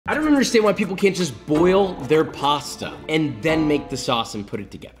I don't understand why people can't just boil their pasta and then make the sauce and put it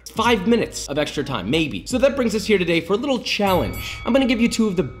together. 5 minutes of extra time, maybe. So that brings us here today for a little challenge. I'm gonna give you 2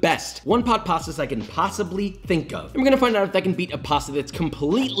 of the best one-pot pastas I can possibly think of. And we're gonna find out if I can beat a pasta that's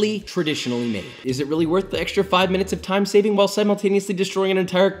completely traditionally made. Is it really worth the extra 5 minutes of time saving while simultaneously destroying an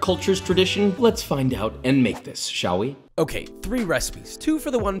entire culture's tradition? Let's find out and make this, shall we? Okay, 3 recipes, 2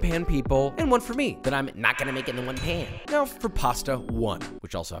 for the one-pan people, and 1 for me, that I'm not gonna make in the one pan. Now for pasta 1,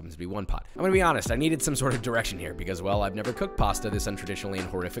 which also happens to be 1 pot. I'm gonna be honest, I needed some sort of direction here because, well, I've never cooked pasta this untraditionally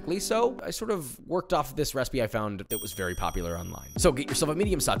and horrifically, so I sort of worked off this recipe I found that was very popular online. So get yourself a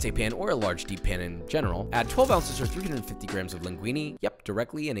medium saute pan or a large deep pan in general. Add 12 ounces or 350 grams of linguine, yep,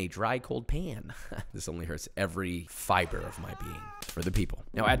 directly in a dry, cold pan. This only hurts every fiber of my being. For the people.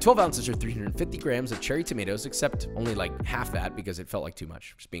 Now add 12 ounces or 350 grams of cherry tomatoes, except only like half that because it felt like too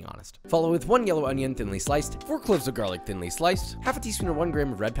much, just being honest. Follow with 1 yellow onion thinly sliced, 4 cloves of garlic thinly sliced, half a teaspoon or 1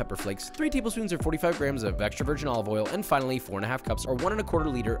 gram of red pepper flakes, 3 tablespoons or 45 grams of extra virgin olive oil, and finally 4.5 cups or 1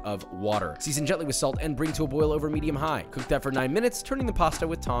 1/4 liter of water. Season gently with salt and bring to a boil over medium-high. Cook that for 9 minutes, turning the pasta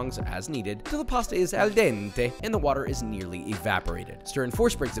with tongs as needed till the pasta is al dente and the water is nearly evaporated. Stir in 4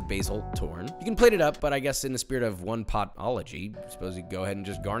 sprigs of basil, torn. You can plate it up, but I guess in the spirit of one-potology, I suppose you go ahead and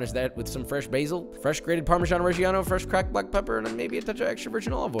just garnish that with some fresh basil, fresh grated Parmesan Reggiano, fresh cracked black pepper, and then maybe a touch of extra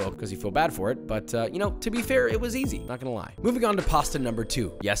virgin olive oil because you feel bad for it. But, you know, to be fair, it was easy, not gonna lie. Moving on to pasta number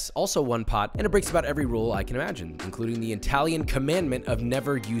 2. Yes, also 1 pot, and it breaks about every rule I can imagine, including the Italian commandment of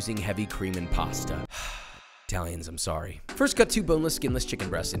never using heavy cream in pasta. Italians, I'm sorry. First, cut 2 boneless, skinless chicken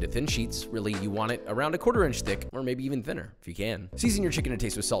breasts into thin sheets. Really, you want it around 1/4 inch thick, or maybe even thinner, if you can. Season your chicken to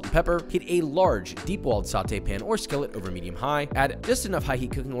taste with salt and pepper. Heat a large, deep-walled saute pan or skillet over medium-high. Add just enough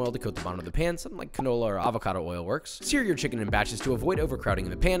high-heat cooking oil to coat the bottom of the pan, something like canola or avocado oil works. Sear your chicken in batches to avoid overcrowding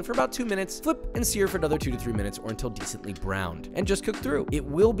in the pan for about 2 minutes. Flip and sear for another 2 to 3 minutes or until decently browned. And just cook through. It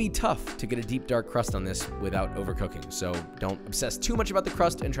will be tough to get a deep, dark crust on this without overcooking, so don't obsess too much about the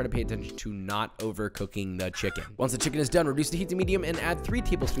crust and try to pay attention to not overcooking the chicken. Once the chicken is done, reduce the heat to medium and add 3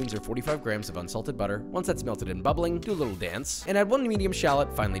 tablespoons or 45 grams of unsalted butter. Once that's melted and bubbling, do a little dance. And add 1 medium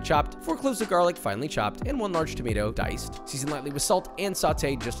shallot, finely chopped, 4 cloves of garlic, finely chopped, and 1 large tomato, diced. Season lightly with salt and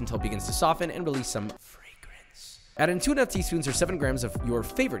saute just until it begins to soften and release some fragrance. Add in 2.5 teaspoons or 7 grams of your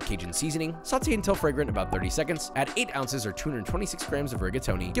favorite Cajun seasoning. Saute until fragrant, about 30 seconds. Add 8 ounces or 226 grams of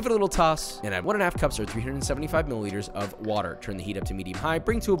rigatoni. Give it a little toss, and add 1.5 cups or 375 milliliters of water. Turn the heat up to medium-high,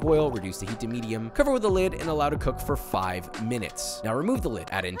 bring to a boil, reduce the heat to medium, cover with a lid, and allow to cook for 5 minutes. Now remove the lid.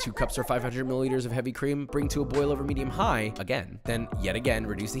 Add in 2 cups or 500 milliliters of heavy cream, bring to a boil over medium-high again. Then, yet again,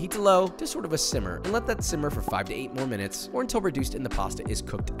 reduce the heat to low to sort of a simmer, and let that simmer for 5 to 8 more minutes, or until reduced and the pasta is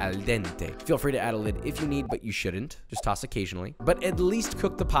cooked al dente. Feel free to add a lid if you need, but you shouldn't. Just toss occasionally. But at least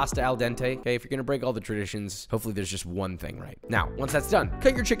cook the pasta al dente. Okay, if you're gonna break all the traditions, hopefully there's just one thing right. Now, once that's done,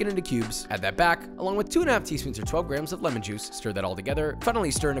 cut your chicken into cubes, add that back, along with 2.5 teaspoons or 12 grams of lemon juice, stir that all together.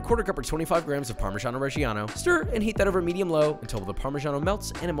 Finally, stir in 1/4 cup or 25 grams of Parmesan Reggiano. Stir and heat that over medium-low until the Parmigiano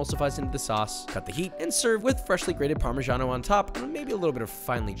melts and emulsifies into the sauce. Cut the heat and serve with freshly grated Parmigiano on top and maybe a little bit of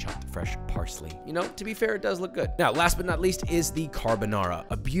finely chopped fresh parsley. You know, to be fair, it does look good. Now, last but not least is the carbonara,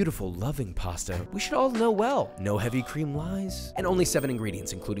 a beautiful, loving pasta we should all know well. No heavy cream lies, and only 7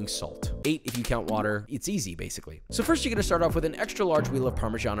 ingredients, including salt. 8 if you count water. It's easy, basically. So first, you're gonna start off with an extra large wheel of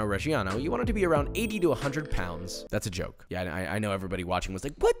Parmigiano Reggiano. You want it to be around 80 to 100 pounds. That's a joke. Yeah, I know everybody watching was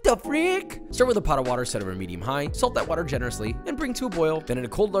like, what the frick? Start with a pot of water set over medium-high. Salt that water generously and bring to a boil. Then in a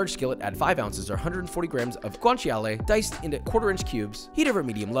cold, large skillet, add 5 ounces or 140 grams of guanciale, diced into 1/4 inch cubes. Heat over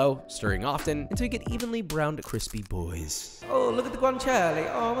medium-low, stirring often until you get evenly browned, crispy boys. Oh, look at the guanciale.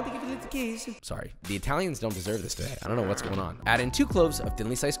 Oh, I want to give it a little kiss. Sorry, the Italians don't deserve this today. I don't know what's going on. Add in 2 cloves of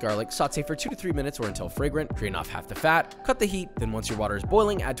thinly sliced garlic, saute for 2 to 3 minutes or until fragrant, drain off half the fat, cut the heat, then once your water is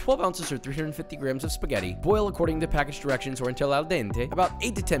boiling, add 12 ounces or 350 grams of spaghetti, boil according to package directions or until al dente, about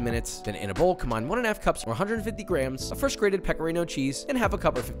 8 to 10 minutes, then in a bowl, combine 1.5 cups or 150 grams of fresh grated pecorino cheese and half a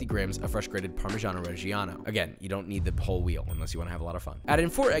cup or 50 grams of fresh grated Parmigiano Reggiano. Again, you don't need the whole wheel unless you want to have a lot of fun. Add in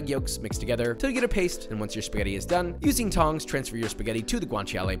 4 egg yolks mixed together till you get a paste, and once your spaghetti is done, using tongs, transfer your spaghetti to the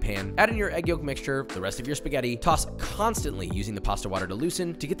guanciale pan, add in your egg yolk mixture, the rest of your spaghetti, toss constantly using the pasta water to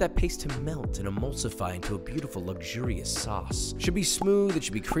loosen to get that paste to melt and emulsify into a beautiful, luxurious sauce. It should be smooth, it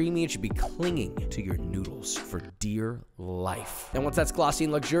should be creamy, it should be clinging to your noodles for dear life. And once that's glossy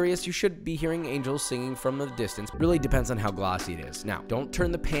and luxurious, you should be hearing angels singing from the distance. Really depends on how glossy it is. Now, don't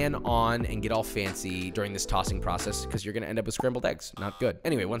turn the pan on and get all fancy during this tossing process because you're gonna end up with scrambled eggs. Not good.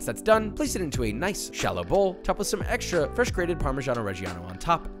 Anyway, once that's done, place it into a nice shallow bowl, top with some extra fresh grated Parmigiano Reggiano on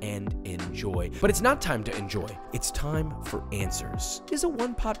top, and enjoy. But it's not time to enjoy. It's time for answers. Is a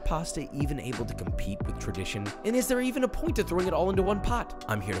one-pot pasta pasta even able to compete with tradition? And is there even a point to throwing it all into one pot?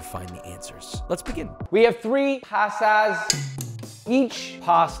 I'm here to find the answers. Let's begin. We have 3 pastas, each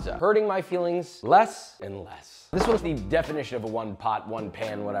pasta, hurting my feelings less and less. This one's the definition of a one pot, one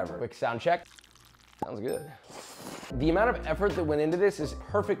pan, whatever. Quick sound check. Sounds good. The amount of effort that went into this is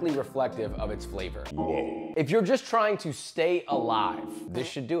perfectly reflective of its flavor. Whoa. If you're just trying to stay alive, this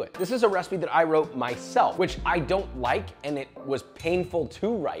should do it. This is a recipe that I wrote myself, which I don't like, and it was painful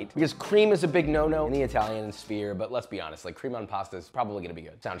to write because cream is a big no-no in the Italian sphere, but let's be honest, like cream on pasta is probably gonna be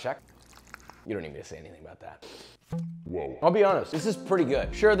good. Sound check. You don't need me to say anything about that. Whoa. I'll be honest, this is pretty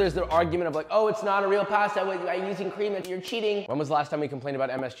good. Sure, there's the argument of like, oh, it's not a real pasta by using cream and you're cheating. When was the last time we complained about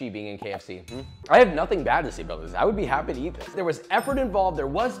MSG being in KFC? I have nothing bad to say about this. I would be happy to eat this. There was effort involved, there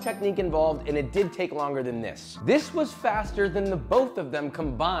was technique involved, and it did take longer than this. This was faster than the both of them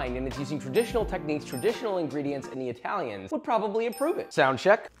combined, and it's using traditional techniques, traditional ingredients, and the Italians would probably approve it. Sound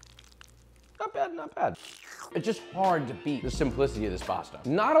check. Not bad, not bad. It's just hard to beat the simplicity of this pasta.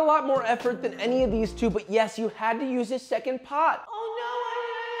 Not a lot more effort than any of these two, but yes, you had to use this second pot.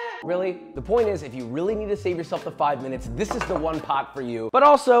 Oh no, really? The point is, if you really need to save yourself the 5 minutes, this is the one pot for you. But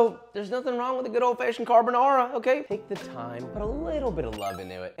also, there's nothing wrong with a good old-fashioned carbonara, okay? Take the time, put a little bit of love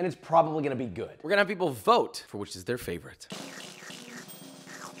into it, and it's probably gonna be good. We're gonna have people vote for which is their favorite.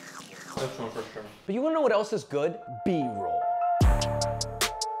 This one for sure. But you wanna know what else is good? B-roll.